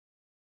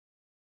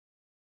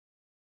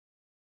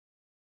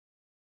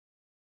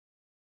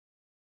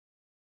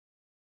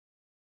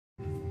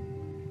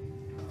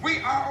We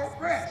are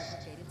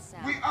oppressed.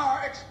 We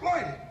are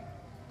exploited.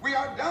 We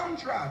are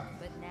downtrodden.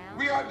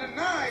 We are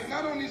denied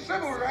not only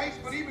civil rights,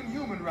 but even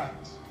human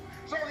rights.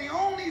 So the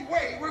only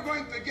way we're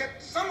going to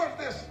get some of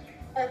this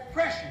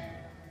oppression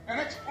and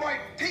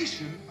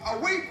exploitation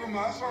away from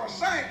us or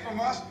aside from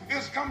us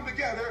is come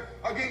together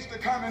against the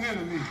common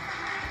enemy.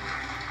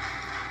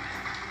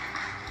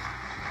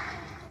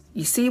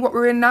 You see what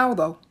we're in now,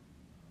 though?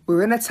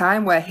 We're in a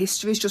time where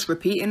history is just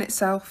repeating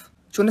itself.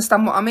 Do you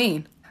understand what I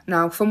mean?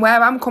 Now, from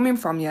where I'm coming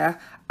from, yeah,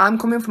 I'm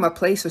coming from a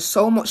place of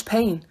so much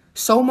pain,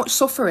 so much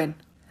suffering.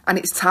 And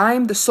it's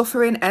time the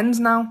suffering ends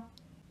now.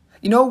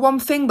 You know one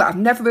thing that I've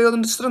never really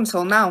understood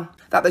until now?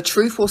 That the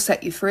truth will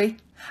set you free.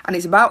 And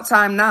it's about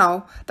time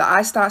now that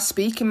I start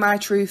speaking my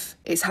truth.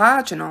 It's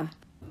hard, you know.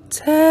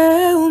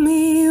 Tell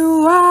me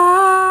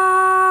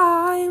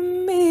why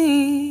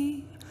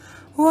me?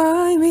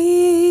 Why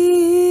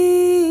me?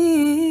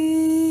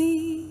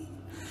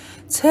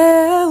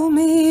 Tell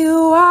me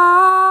why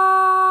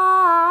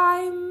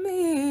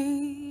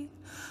me?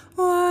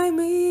 Why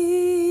me?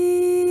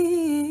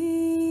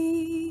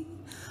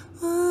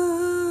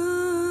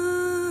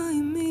 Why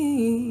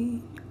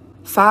me?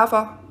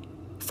 Father,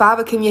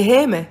 can you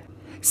hear me?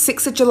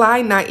 6th of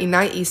July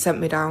 1990 sent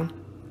me down.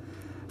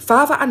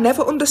 Father, I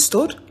never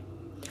understood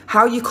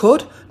how you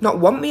could not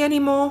want me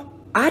anymore.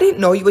 I didn't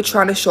know you were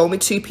trying to show me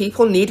two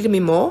people needed me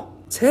more.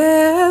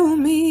 Tell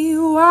me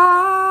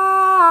why?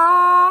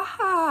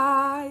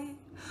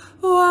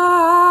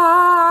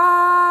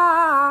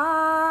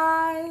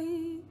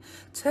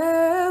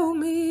 Tell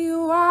me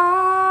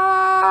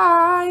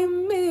why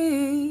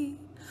me?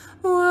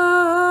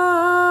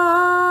 Why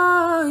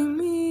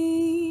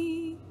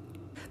me?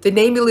 They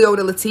named me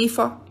Leona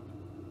Latifa.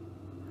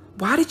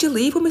 Why did you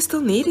leave when we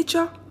still needed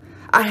you?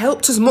 I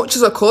helped as much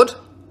as I could.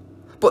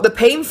 But the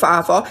pain,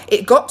 Father,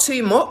 it got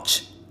too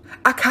much.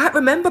 I can't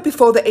remember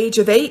before the age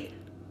of 8.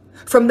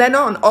 From then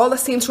on, all I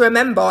seem to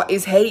remember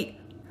is hate.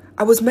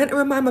 I was meant to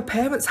remind my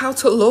parents how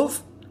to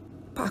love.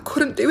 But I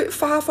couldn't do it,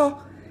 Father.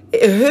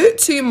 It hurt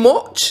too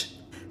much.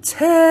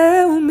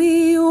 Tell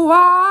me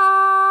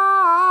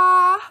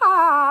why?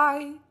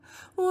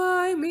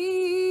 Why me?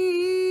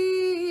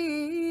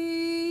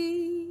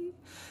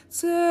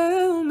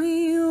 Tell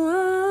me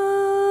why?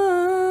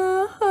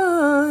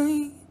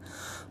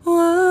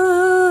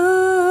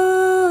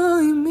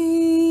 Why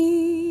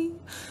me?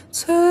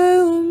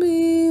 Tell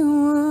me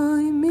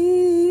why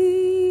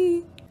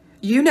me?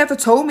 You never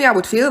told me I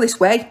would feel this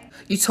way.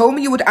 You told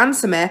me you would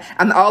answer me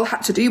and that all I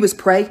had to do was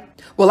pray.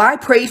 Well, I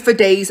prayed for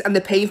days and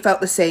the pain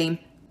felt the same.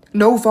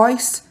 No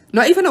voice,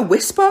 not even a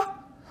whisper.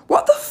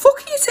 What the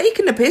fuck are you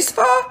taking the piss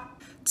for?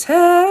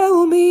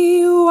 Tell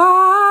me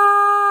why?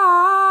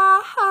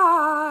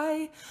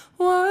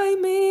 Why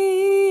me?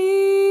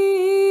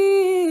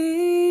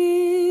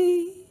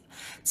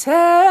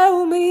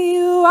 Tell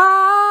me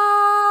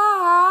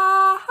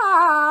why?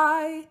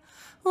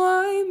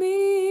 Why me?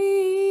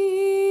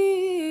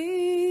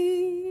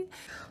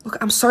 Look,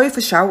 I'm sorry for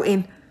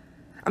shouting.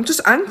 I'm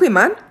just angry,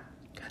 man.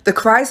 The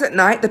cries at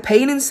night, the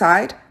pain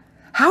inside.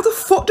 How the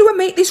fuck do I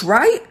make this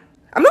right?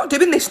 I'm not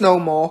doing this no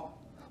more.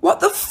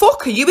 What the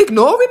fuck are you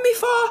ignoring me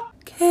for?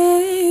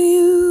 Can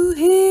you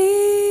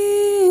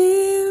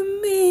hear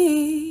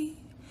me?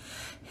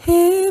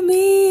 Hear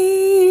me?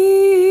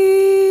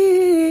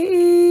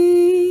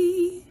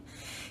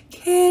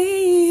 Can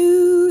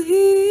you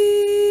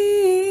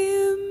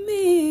hear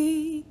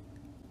me?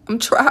 I'm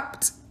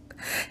trapped.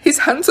 His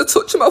hands are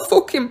touching my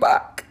fucking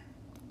back.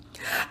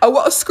 I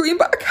want to scream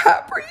but I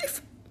can't breathe.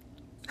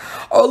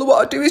 All I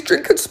want to do is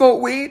drink and smoke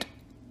weed.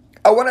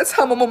 I want to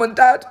tell my mum and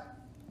dad,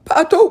 but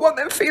I don't want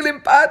them feeling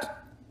bad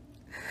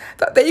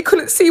that they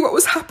couldn't see what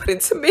was happening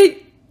to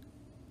me.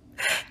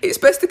 It's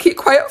best to keep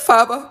quiet,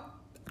 Father.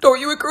 Don't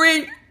you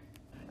agree?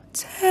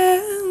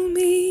 Tell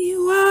me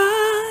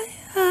why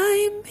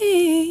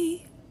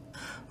me?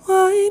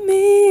 Why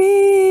me?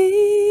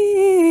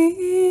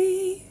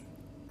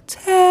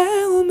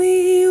 Tell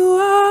me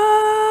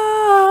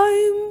why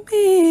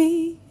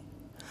me?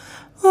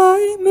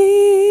 Why me?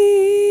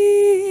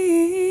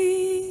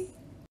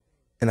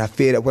 And I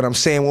fear that what I'm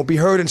saying won't be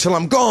heard until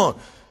I'm gone.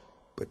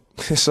 But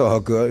it's all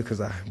good,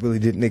 because I really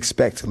didn't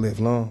expect to live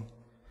long.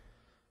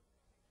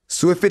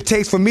 So if it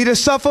takes for me to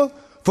suffer,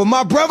 for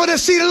my brother to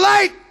see the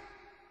light,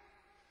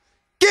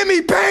 give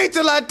me pain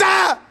till I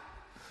die.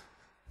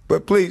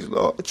 But please,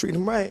 Lord, treat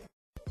him right.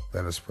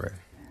 Let us pray.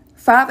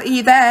 Father, are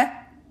you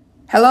there?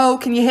 Hello,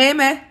 can you hear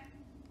me?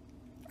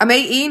 I'm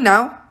 18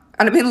 now,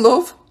 and I'm in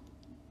love.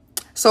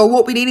 So I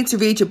won't be needing to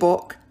read your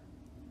book.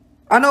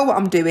 I know what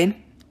I'm doing.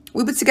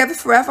 We were together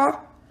forever.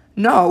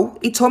 No,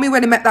 he told me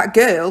when he met that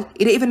girl,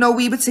 he didn't even know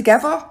we were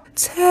together.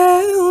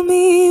 Tell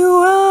me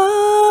why?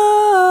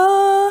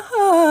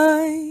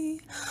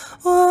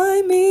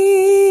 Why me?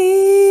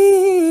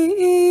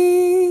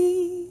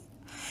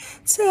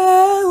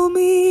 Tell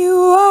me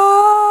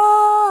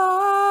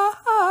why?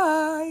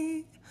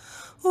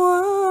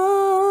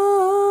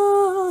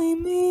 Why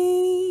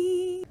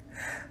me?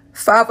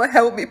 Father,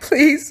 help me,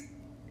 please.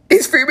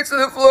 He's threw me to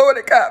the floor and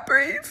I can't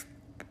breathe.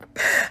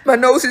 My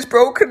nose is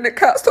broken and it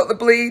can't stop the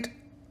bleed.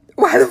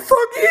 Why the fuck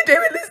are you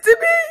doing this to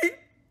me?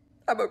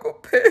 I'm a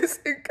good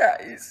person,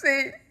 can't you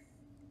see?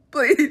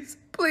 Please,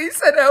 please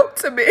send help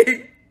to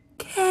me.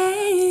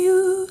 Can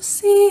you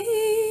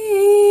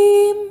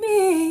see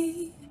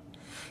me?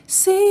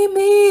 See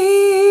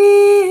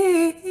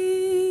me?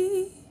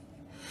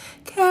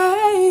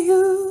 Can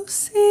you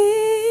see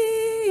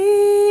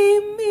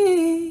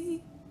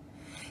me?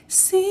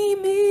 See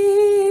me?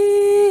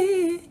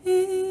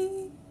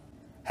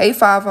 Hey,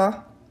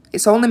 Father.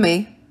 It's only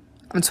me.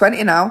 I'm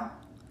 20 now.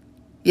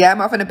 Yeah, I'm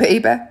having a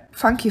baby.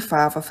 Thank you,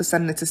 Father, for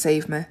sending her to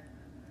save me.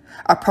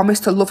 I promise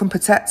to love and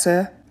protect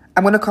her.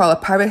 I'm going to call her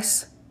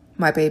Paris,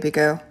 my baby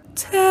girl.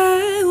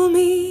 Tell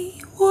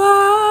me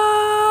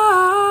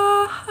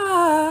why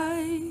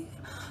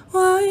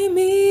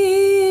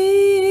me?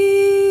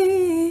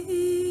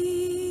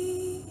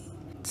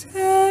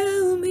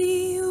 Tell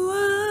me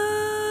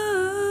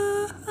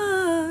why.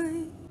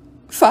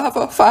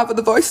 Father,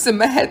 the voices in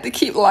my head, they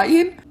keep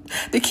lying.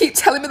 They keep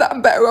telling me that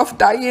I'm better off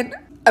dying.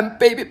 And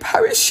baby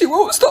Paris, she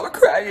won't stop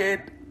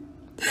crying.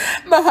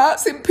 My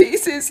heart's in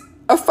pieces.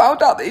 I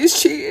found out that he's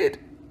cheated.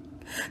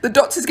 The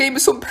doctors gave me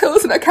some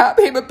pills and I can't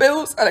pay my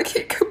bills, and I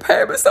keep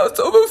comparing myself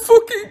to other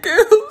fucking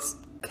girls.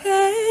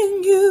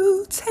 Can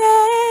you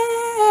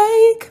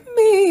take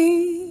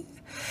me?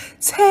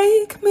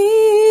 Take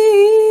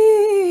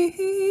me?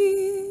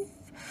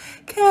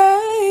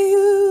 Can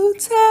you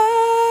take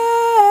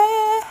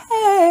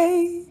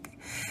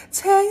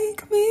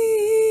me?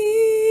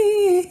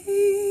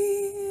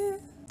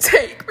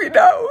 Take me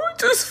now,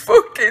 just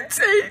fucking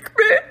take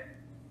me.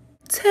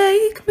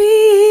 Take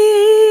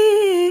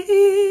me,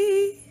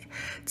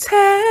 take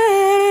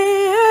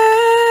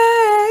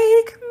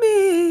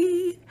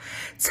me,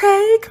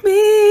 take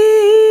me.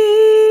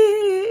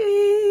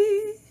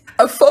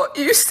 I thought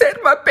you said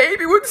my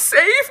baby would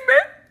save me.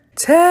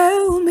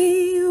 Tell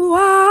me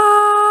why.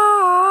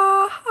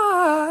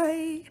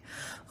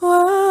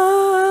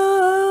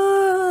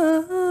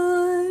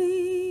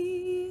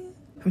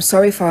 I'm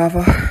sorry,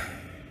 Father.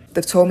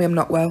 They've told me I'm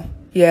not well.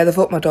 Yeah, they've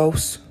upped my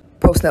dose.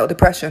 Postnatal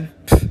depression.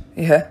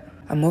 Yeah,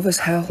 I'm mother's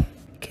hell.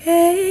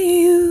 Can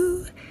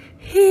you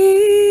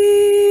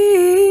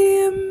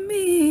hear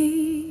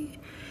me?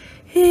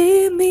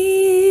 Hear me?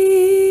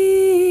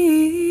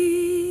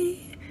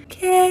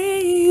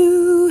 Can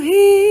you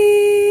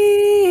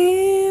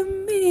hear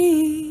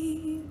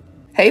me?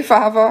 Hey,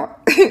 Father.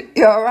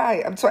 You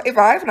alright? I'm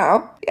 25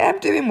 now. Yeah, I'm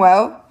doing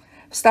well.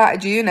 I've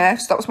started uni,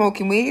 stopped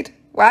smoking weed.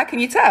 Why, can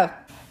you tell?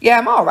 Yeah,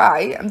 I'm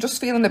alright. I'm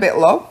just feeling a bit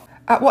low.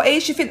 At what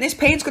age do you think this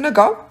pain's gonna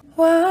go?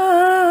 Why?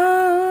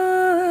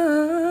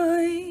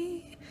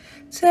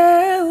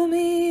 Tell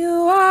me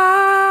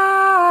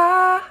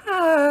why?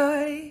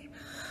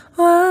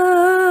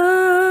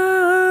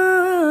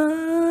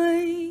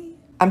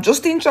 I'm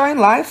just enjoying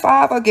life,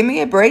 Father. Give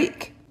me a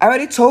break. I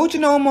already told you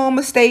no more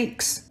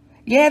mistakes.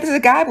 Yeah, there's a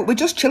guy, but we're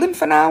just chilling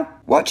for now.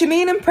 What do you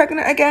mean I'm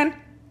pregnant again?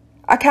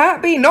 I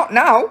can't be, not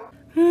now.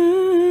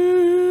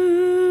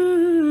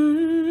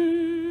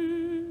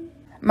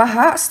 My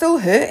heart's still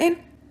hurting.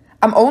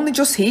 I'm only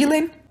just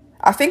healing.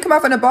 I think I'm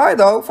having a boy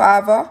though,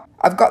 Father.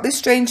 I've got this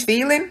strange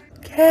feeling.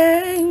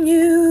 Can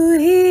you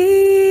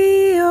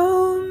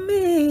heal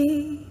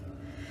me?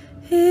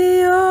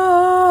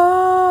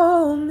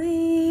 Heal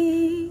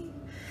me.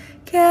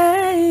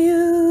 Can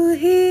you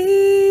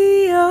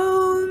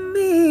heal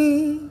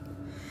me?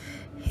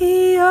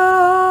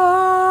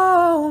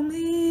 Heal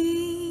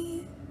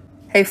me.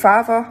 Hey,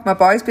 Father, my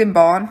boy's been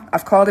born.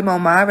 I've called him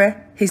Omari.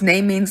 His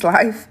name means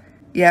life.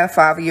 Yeah,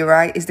 Father, you're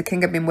right. He's the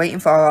king I've been waiting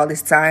for all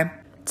this time.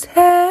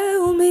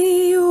 Tell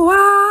me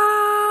why.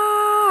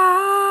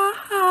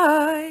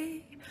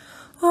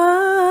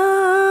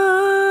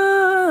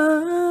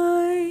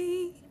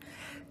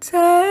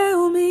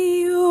 Tell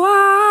me why.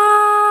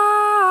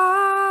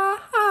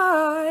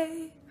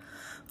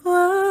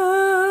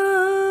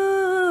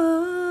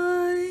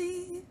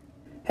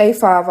 Hey,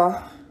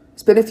 Father.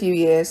 It's been a few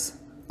years.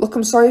 Look,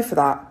 I'm sorry for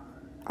that.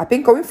 I've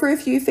been going through a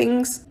few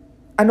things.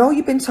 I know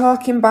you've been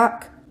talking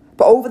back.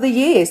 But over the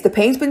years, the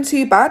pain's been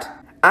too bad.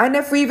 I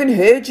never even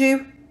heard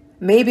you.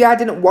 Maybe I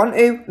didn't want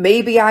to.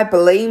 Maybe I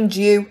blamed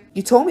you.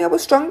 You told me I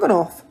was strong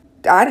enough.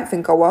 I didn't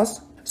think I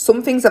was.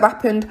 Some things have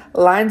happened.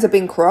 Lines have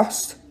been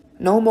crossed.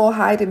 No more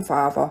hiding,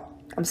 Father.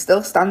 I'm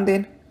still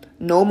standing.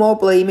 No more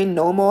blaming.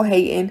 No more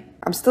hating.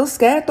 I'm still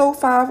scared though,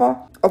 Father.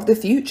 Of the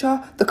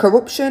future. The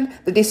corruption.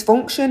 The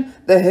dysfunction.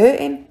 The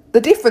hurting.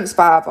 The difference,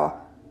 Father.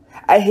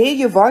 I hear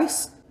your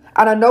voice.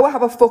 And I know I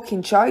have a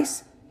fucking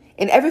choice.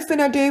 In everything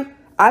I do,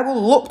 I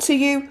will look to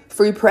you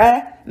through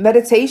prayer,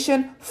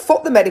 meditation,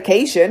 fuck the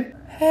medication.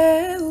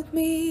 Help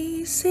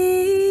me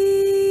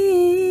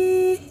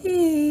see.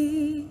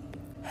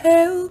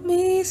 Help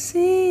me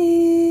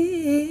see.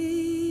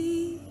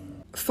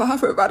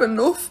 Father, I've had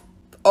enough.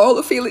 All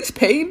I feel is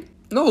pain,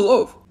 no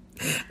love.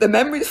 The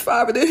memories,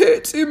 Father, they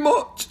hurt too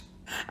much.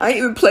 I ain't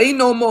even playing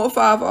no more,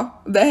 Father.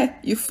 There,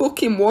 you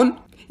fucking won.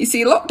 You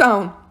see,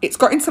 lockdown, it's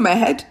got into my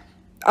head.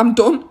 I'm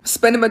done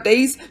spending my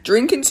days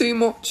drinking too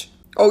much.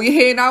 Oh, you're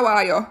here now,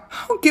 are you?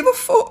 I don't give a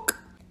fuck.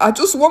 I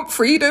just want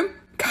freedom.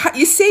 Can't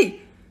you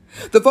see?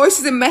 The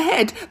voices in my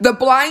head, they're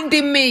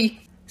blinding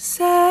me.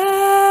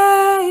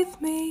 Save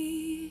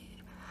me,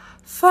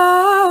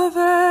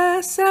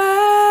 Father,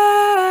 save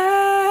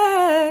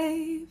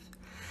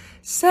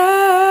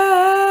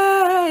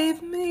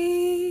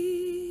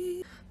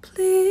me,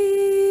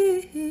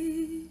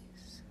 please.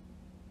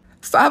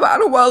 Father, I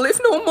don't want to live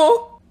no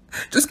more.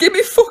 Just give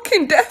me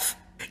fucking death.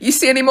 You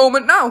see, any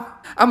moment now,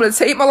 I'm going to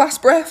take my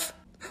last breath.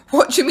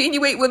 What do you mean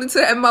you ain't willing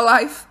to end my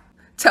life?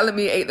 Telling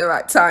me it ain't the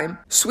right time.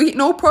 Sweet,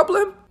 no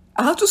problem.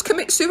 I'll just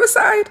commit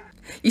suicide.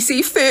 You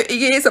see, 30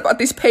 years I've had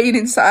this pain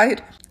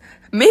inside.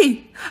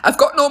 Me, I've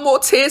got no more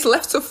tears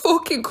left to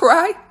fucking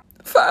cry.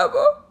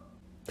 Father,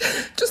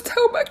 just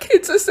tell my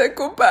kids I said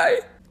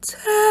goodbye.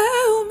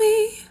 Tell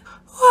me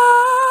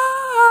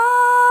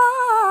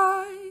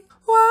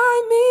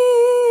why me?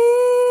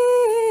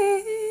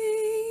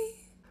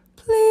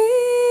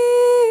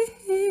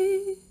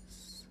 Please.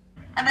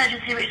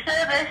 Emergency route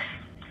service.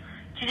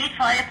 Do you need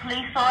fire,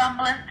 police or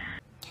ambulance?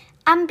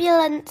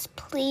 Ambulance,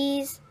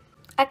 please.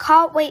 I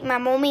can't wake my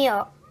mummy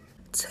up.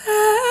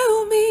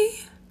 Tell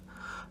me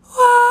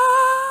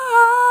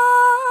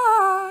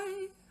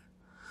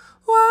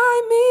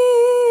why me?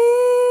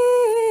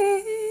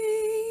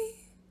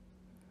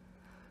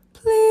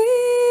 Please.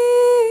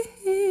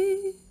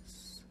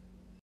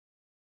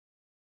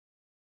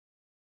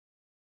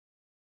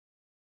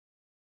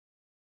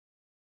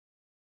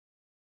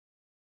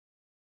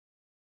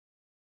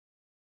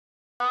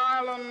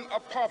 Island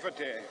of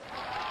poverty.